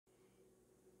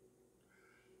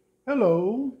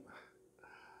Hello,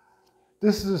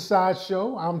 this is a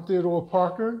sideshow. I'm Theodore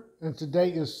Parker, and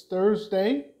today is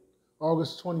Thursday,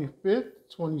 August 25th,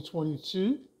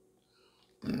 2022.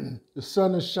 The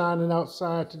sun is shining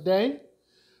outside today.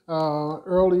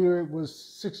 Earlier it was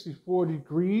 64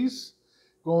 degrees,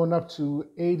 going up to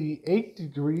 88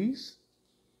 degrees.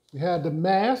 We had the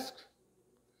mask,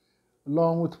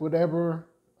 along with whatever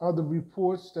other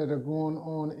reports that are going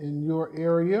on in your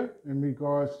area in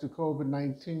regards to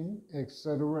COVID-19,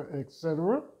 etc.,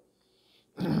 etc.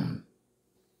 In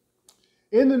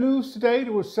the news today,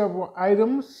 there were several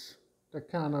items that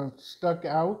kind of stuck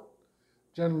out,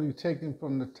 generally taken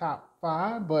from the top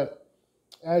five. But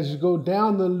as you go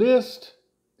down the list,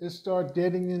 it starts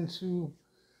getting into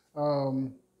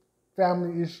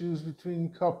family issues between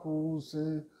couples,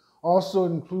 and also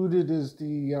included is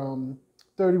the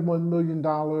 $31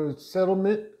 million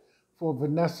settlement for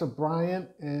Vanessa Bryant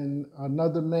and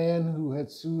another man who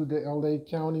had sued the LA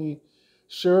County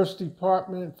Sheriff's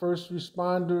Department, first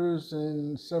responders,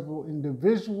 and several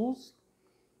individuals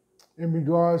in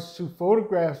regards to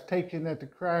photographs taken at the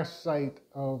crash site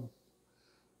of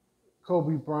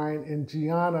Kobe Bryant and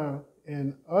Gianna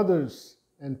and others,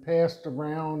 and passed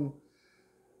around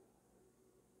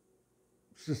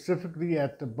specifically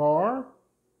at the bar,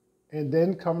 and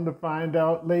then come to find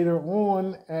out later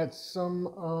on at some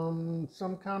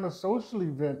kind of social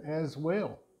event as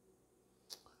well.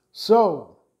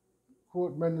 So,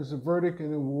 court renders a verdict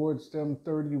and awards them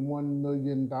 $31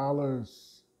 million.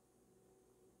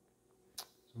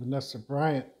 Vanessa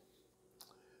Bryant.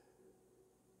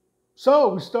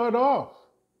 So, we start off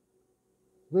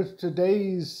with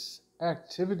today's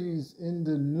activities in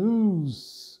the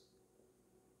news.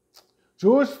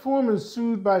 George Foreman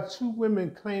sued by two women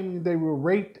claiming they were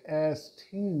raped as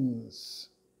teens.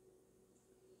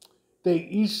 They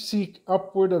each seek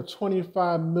upward of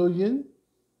 $25 million.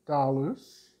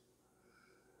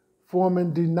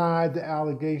 Foreman denied the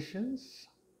allegations.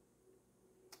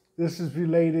 This is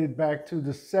related back to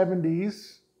the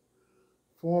 70s.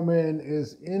 Foreman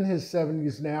is in his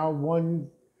 70s now. One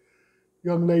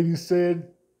young lady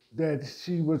said that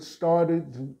he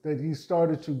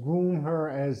started to groom her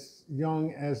as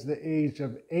young as the age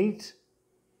of 8.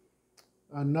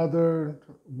 Another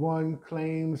one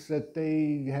claims that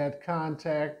they had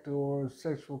contact or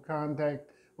sexual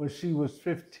contact when she was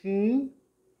 15.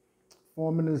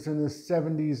 Foreman is in his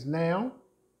 70s now.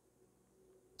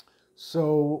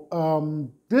 So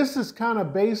this is kind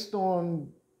of based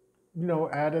on,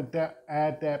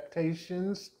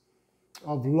 adaptations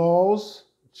of laws,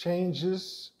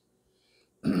 changes.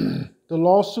 The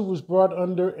lawsuit was brought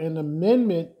under an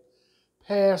amendment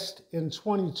passed in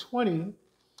 2020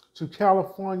 to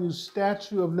California's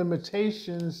statute of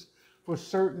limitations for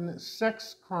certain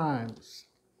sex crimes,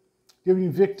 giving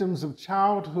victims of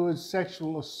childhood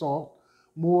sexual assault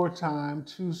more time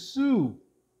to sue.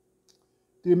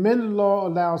 The amended law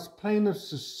allows plaintiffs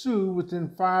to sue within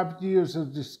 5 years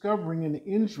of discovering an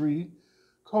injury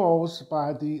caused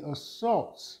by the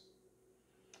assaults.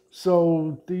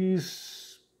 So these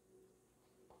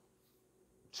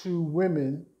two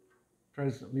women,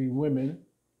 presently women,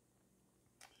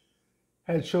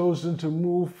 had chosen to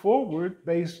move forward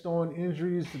based on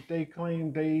injuries that they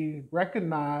claimed they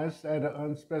recognized at an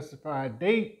unspecified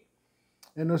date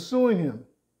and are suing him.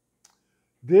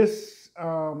 This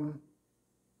can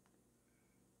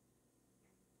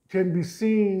be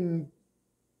seen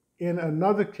in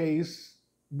another case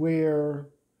where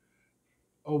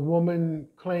a woman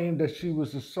claimed that she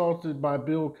was assaulted by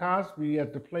Bill Cosby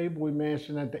at the Playboy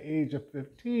Mansion at the age of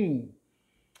 15,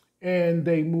 and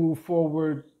they moved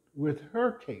forward with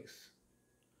her case.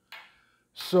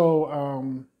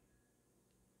 So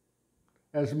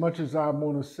as much as I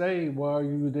want to say, while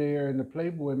you were there in the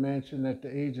Playboy Mansion at the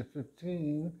age of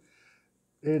 15,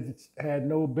 it had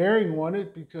no bearing on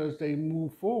it because they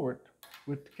moved forward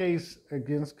with the case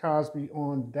against Cosby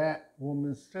on that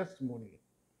woman's testimony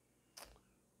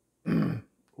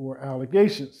or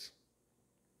allegations.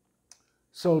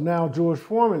 So now George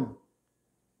Foreman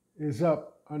is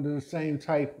up under the same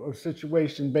type of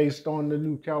situation based on the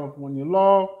new California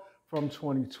law from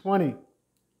 2020.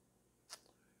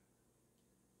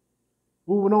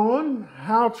 Moving on,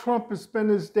 how Trump has spent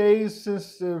his days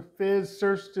since the feds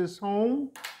searched his home.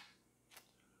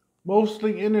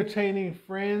 Mostly entertaining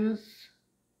friends,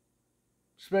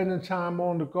 spending time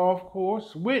on the golf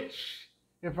course, which,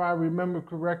 if I remember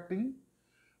correctly,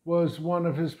 was one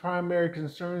of his primary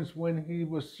concerns when he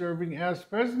was serving as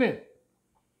president.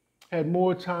 Had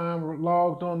more time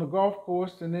logged on the golf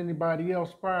course than anybody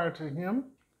else prior to him,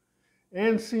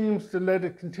 and seems to let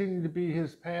it continue to be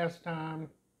his pastime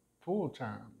full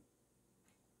time.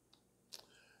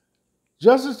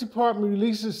 Justice Department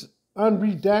releases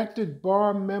unredacted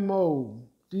Barr memo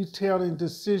detailing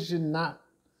decision not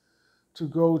to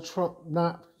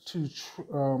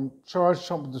charge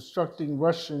Trump with obstructing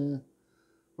Russia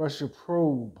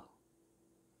probe.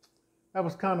 That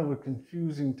was kind of a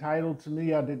confusing title to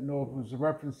me. I didn't know if it was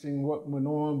referencing what went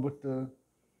on with the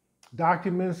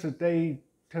documents that they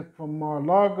took from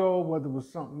Mar-a-Lago, whether it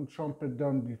was something Trump had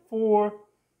done before,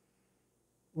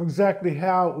 exactly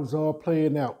how it was all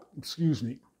playing out. Excuse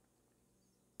me.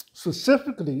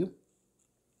 Specifically,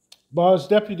 Barr's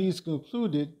deputies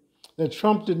concluded that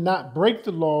Trump did not break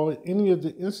the law in any of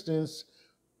the instances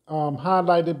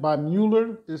highlighted by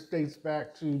Mueller. This dates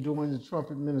back to during the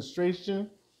Trump administration.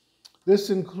 This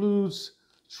includes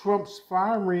Trump's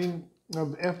firing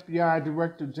of FBI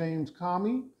Director James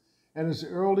Comey and his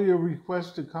earlier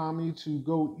request to Comey to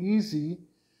go easy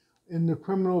in the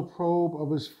criminal probe of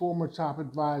his former top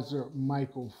advisor,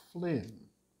 Michael Flynn.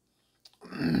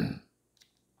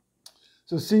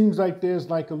 So it seems like there's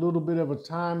like a little bit of a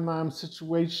timeline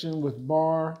situation with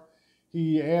Barr.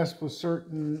 He asked for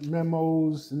certain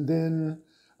memos and then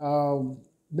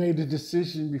made a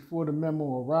decision before the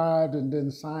memo arrived and then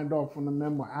signed off on the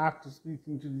memo after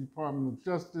speaking to the Department of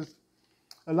Justice.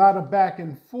 A lot of back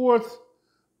and forth,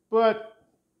 but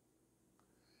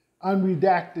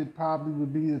unredacted probably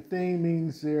would be the thing,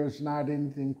 means there's not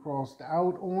anything crossed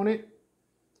out on it.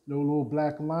 No little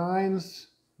black lines,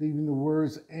 leaving the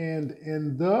words and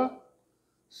the.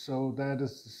 So that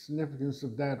is the significance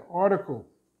of that article.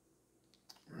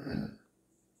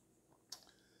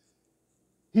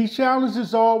 He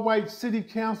challenges all-white city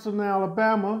council in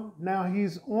Alabama. Now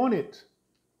he's on it.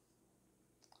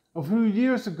 A few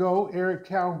years ago, Eric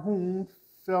Calhoun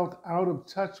felt out of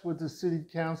touch with the city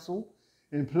council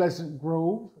in Pleasant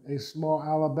Grove, a small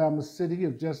Alabama city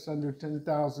of just under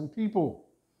 10,000 people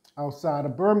outside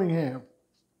of Birmingham.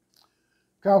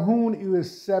 Calhoun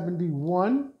is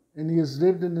 71, and he has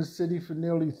lived in the city for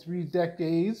nearly 3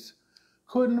 decades.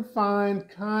 Couldn't find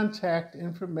contact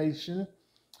information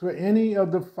for any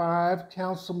of the 5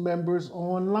 council members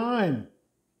online.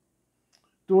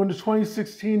 During the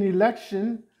 2016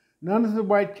 election, none of the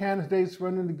white candidates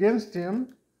running against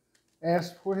him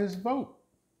asked for his vote.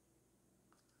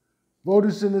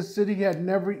 Voters in the city had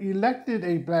never elected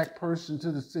a black person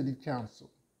to the city council.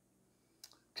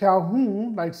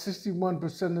 Calhoun, like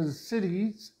 61% of the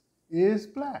cities, is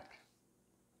black.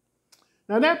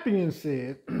 Now that being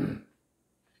said,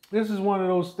 this is one of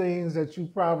those things that you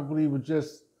probably would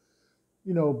just,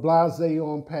 blasé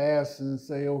on past and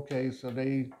say, okay, so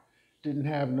they didn't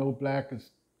have no black.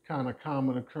 It's kind of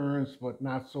common occurrence, but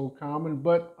not so common,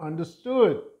 but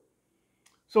understood.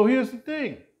 So here's the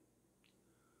thing.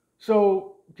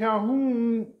 So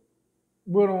Calhoun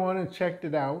went on and checked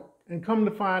it out, and come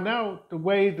to find out, the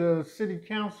way the city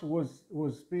council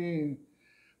was being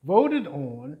voted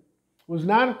on was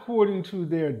not according to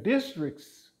their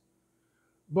districts,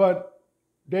 but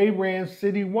they ran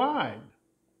citywide.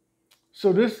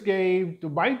 So this gave the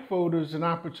white voters an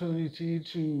opportunity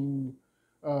to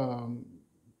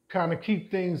kind of keep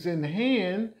things in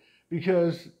hand,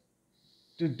 because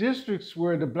the districts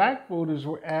where the black voters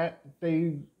were at,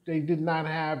 they did not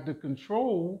have the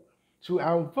control to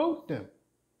outvote them.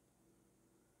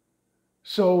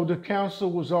 So the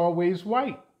council was always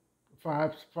white,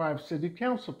 five city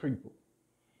council people.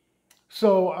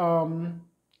 So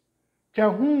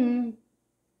Calhoun,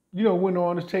 went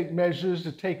on to take measures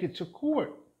to take it to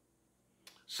court.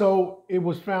 So it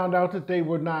was found out that they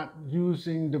were not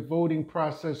using the voting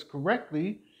process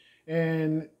correctly,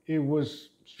 and it was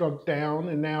struck down,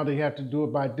 and now they have to do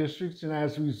it by districts. And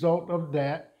as a result of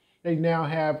that, they now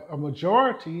have a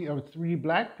majority of 3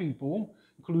 black people,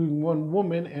 including 1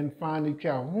 woman, and finally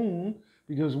Calhoun,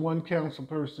 because 1 council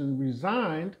person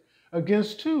resigned,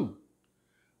 against 2,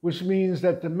 which means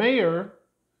that the mayor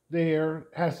there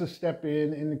has to step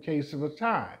in the case of a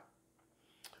tie.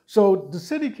 So the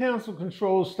city council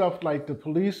controls stuff like the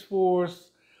police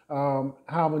force,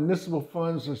 how municipal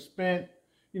funds are spent,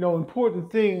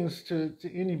 important things to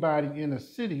anybody in a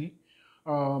city.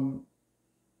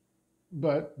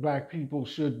 But black people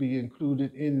should be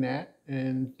included in that,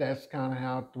 and that's kind of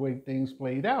how the way things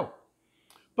played out.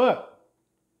 But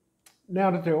now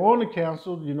that they're on the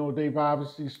council, they've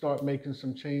obviously started making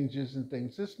some changes and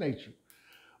things of this nature.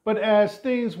 But as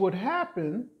things would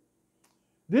happen,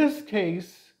 this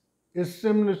case is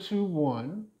similar to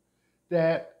one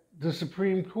that the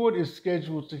Supreme Court is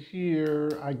scheduled to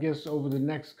hear, I guess, over the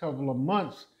next couple of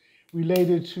months,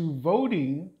 related to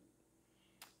voting.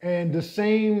 And the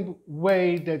same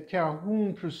way that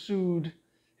Calhoun pursued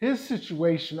his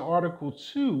situation, Article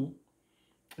 2,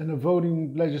 in the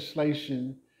voting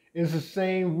legislation, is the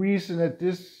same reason that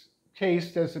this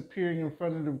case that's appearing in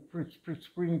front of the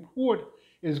Supreme Court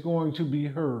is going to be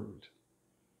heard.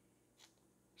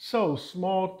 So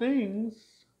small things,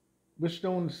 which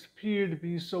don't appear to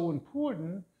be so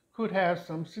important, could have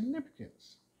some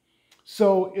significance.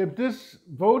 So if this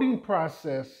voting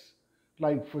process,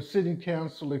 like for city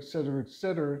council, et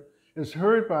cetera, is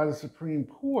heard by the Supreme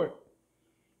Court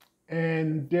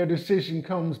and their decision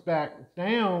comes back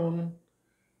down,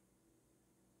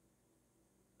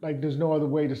 like there's no other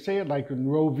way to say it, like in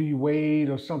Roe v. Wade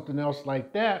or something else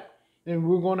like that, then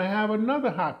we're going to have another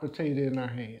hot potato in our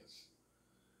hands.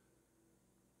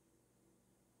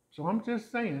 So I'm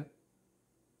just saying,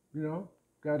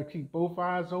 got to keep both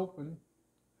eyes open.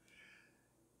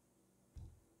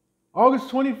 August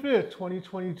 25th,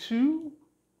 2022,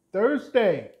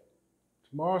 Thursday.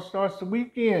 Tomorrow starts the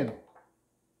weekend.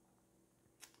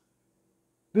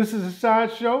 This is a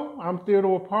sideshow. I'm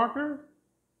Theodore Parker.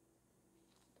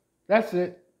 That's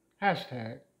it.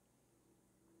 Hashtag.